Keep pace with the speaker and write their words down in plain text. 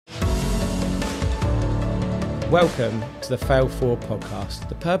Welcome to the Fail Forward podcast.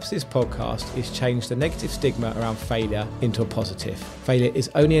 The purpose of this podcast is change the negative stigma around failure into a positive. Failure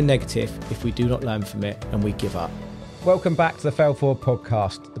is only a negative if we do not learn from it and we give up. Welcome back to the Fail Forward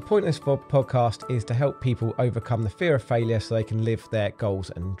podcast. The point of this podcast is to help people overcome the fear of failure so they can live their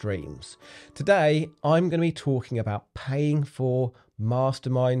goals and dreams. Today, I'm going to be talking about paying for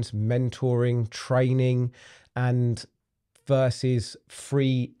masterminds, mentoring, training, and versus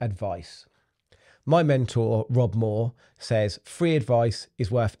free advice. My mentor, Rob Moore, says free advice is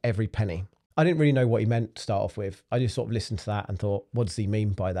worth every penny. I didn't really know what he meant to start off with. I just sort of listened to that and thought, what does he mean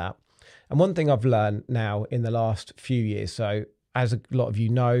by that? And one thing I've learned now in the last few years, so as a lot of you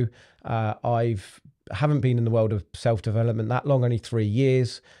know, haven't been in the world of self-development that long, only 3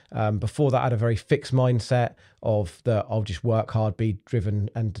 years. Before that, I had a very fixed mindset of that I'll just work hard, be driven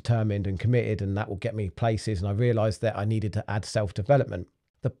and determined and committed, and that will get me places. And I realized that I needed to add self-development.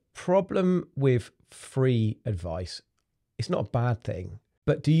 The problem with free advice, it's not a bad thing,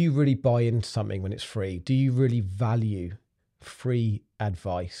 but do you really buy into something when it's free? Do you really value free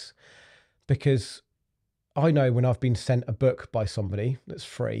advice? Because I know when I've been sent a book by somebody that's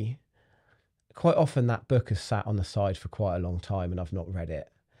free, quite often that book has sat on the side for quite a long time and I've not read it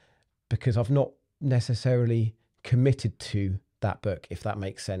because I've not necessarily committed to that book, if that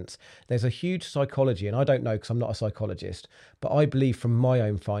makes sense. There's a huge psychology, and I don't know because I'm not a psychologist, but I believe from my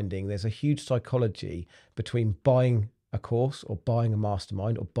own finding, there's a huge psychology between buying a course or buying a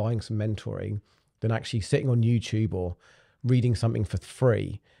mastermind or buying some mentoring than actually sitting on YouTube or reading something for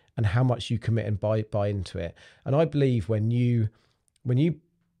free and how much you commit and buy into it. And I believe when you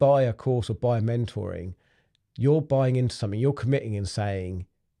buy a course or buy a mentoring, you're buying into something, you're committing and saying,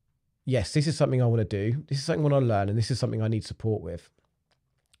 yes, this is something I want to do. This is something I want to learn, and this is something I need support with.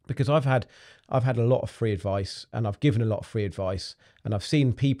 Because I've had a lot of free advice, and I've given a lot of free advice, and I've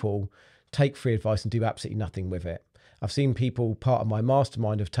seen people take free advice and do absolutely nothing with it. I've seen people, part of my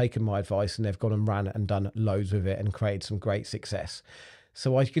mastermind, have taken my advice and they've gone and ran and done loads with it and created some great success.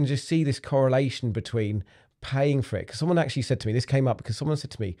 So I can just see this correlation between paying for it. Because someone actually said to me, this came up because someone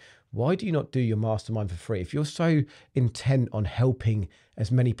said to me, why do you not do your mastermind for free? If you're so intent on helping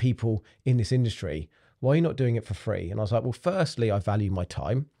as many people in this industry, why are you not doing it for free? And I was like, well, firstly, I value my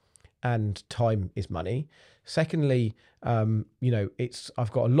time, and time is money. Secondly, I've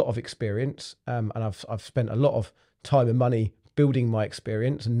got a lot of experience, and I've spent a lot of time and money building my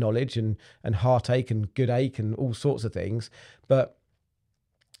experience and knowledge and heartache and good ache and all sorts of things. But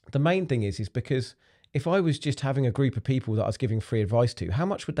the main thing is because if I was just having a group of people that I was giving free advice to, how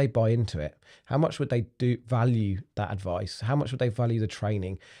much would they buy into it? How much would they value that advice? How much would they value the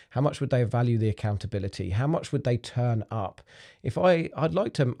training? How much would they value the accountability? How much would they turn up? If I'd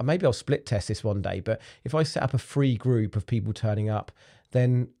like to, maybe I'll split test this one day, but if I set up a free group of people turning up,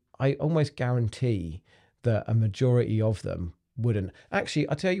 then I almost guarantee that a majority of them wouldn't. Actually,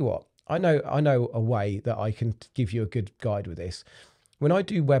 I tell you what, I know a way that I can give you a good guide with this. When I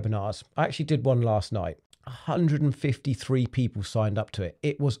do webinars, I actually did one last night. 153 people signed up to it.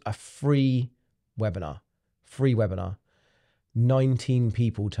 It was a free webinar. 19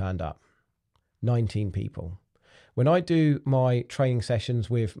 people turned up. 19 people. When I do my training sessions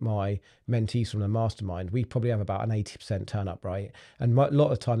with my mentees from the mastermind, we probably have about an 80% turn up rate. And a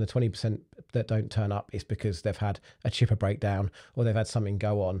lot of the time, the 20% that don't turn up is because they've had a chipper breakdown or they've had something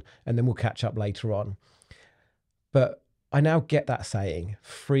go on, and then we'll catch up later on. But I now get that saying,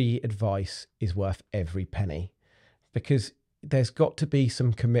 free advice is worth every penny, because there's got to be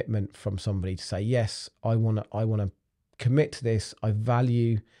some commitment from somebody to say, yes, I want to commit to this. I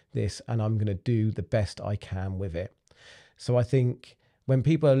value this, and I'm going to do the best I can with it. So I think when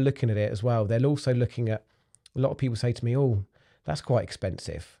people are looking at it as well, they're also looking at, a lot of people say to me, oh, that's quite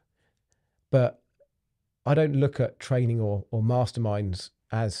expensive. But I don't look at training or masterminds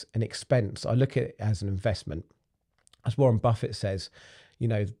as an expense. I look at it as an investment. As Warren Buffett says,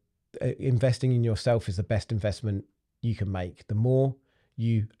 investing in yourself is the best investment you can make. The more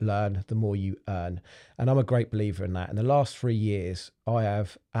you learn, the more you earn. And I'm a great believer in that. In the last 3 years, I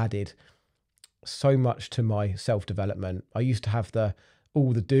have added so much to my self-development. I used to have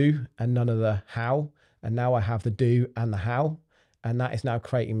all the do and none of the how. And now I have the do and the how. And that is now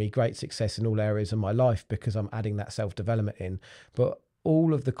creating me great success in all areas of my life because I'm adding that self-development in. But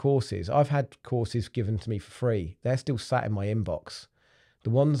all of the courses, I've had courses given to me for free. They're still sat in my inbox. The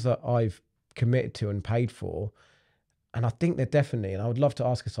ones that I've committed to and paid for, and I think they're definitely, and I would love to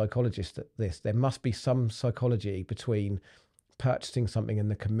ask a psychologist at this, there must be some psychology between purchasing something and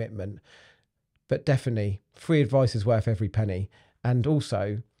the commitment. But definitely, free advice is worth every penny. And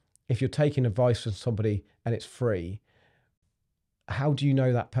also, if you're taking advice from somebody and it's free, how do you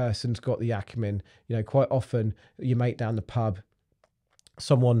know that person's got the acumen? Quite often your mate down the pub,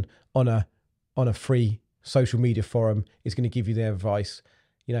 someone on a free social media forum is going to give you their advice.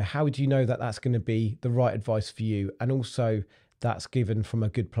 How do you know that that's going to be the right advice for you? And also that's given from a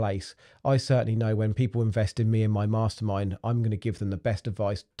good place. I certainly know when people invest in me and my mastermind, I'm going to give them the best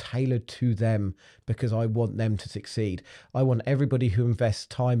advice tailored to them because I want them to succeed. I want everybody who invests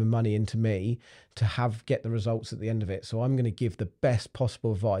time and money into me to get the results at the end of it. So I'm going to give the best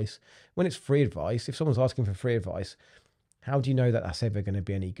possible advice. When it's free advice, if someone's asking for free advice, how do you know that that's ever going to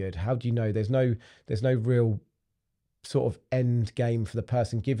be any good? How do you know there's no real sort of end game for the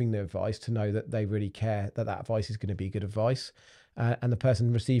person giving the advice to know that they really care that advice is going to be good advice, and the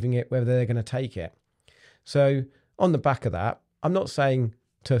person receiving it, whether they're going to take it. So on the back of that, I'm not saying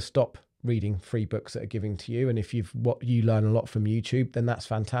to stop reading free books that are giving to you. And if you learn a lot from YouTube, then that's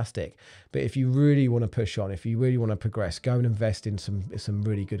fantastic. But if you really want to push on, if you really want to progress, go and invest in some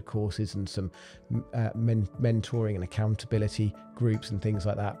really good courses and some mentoring and accountability groups and things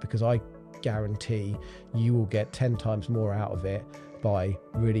like that, because I guarantee you will get 10 times more out of it by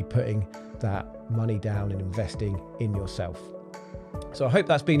really putting that money down and investing in yourself. So I hope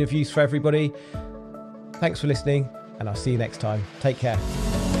that's been of use for everybody. Thanks for listening, and I'll see you next time. Take care.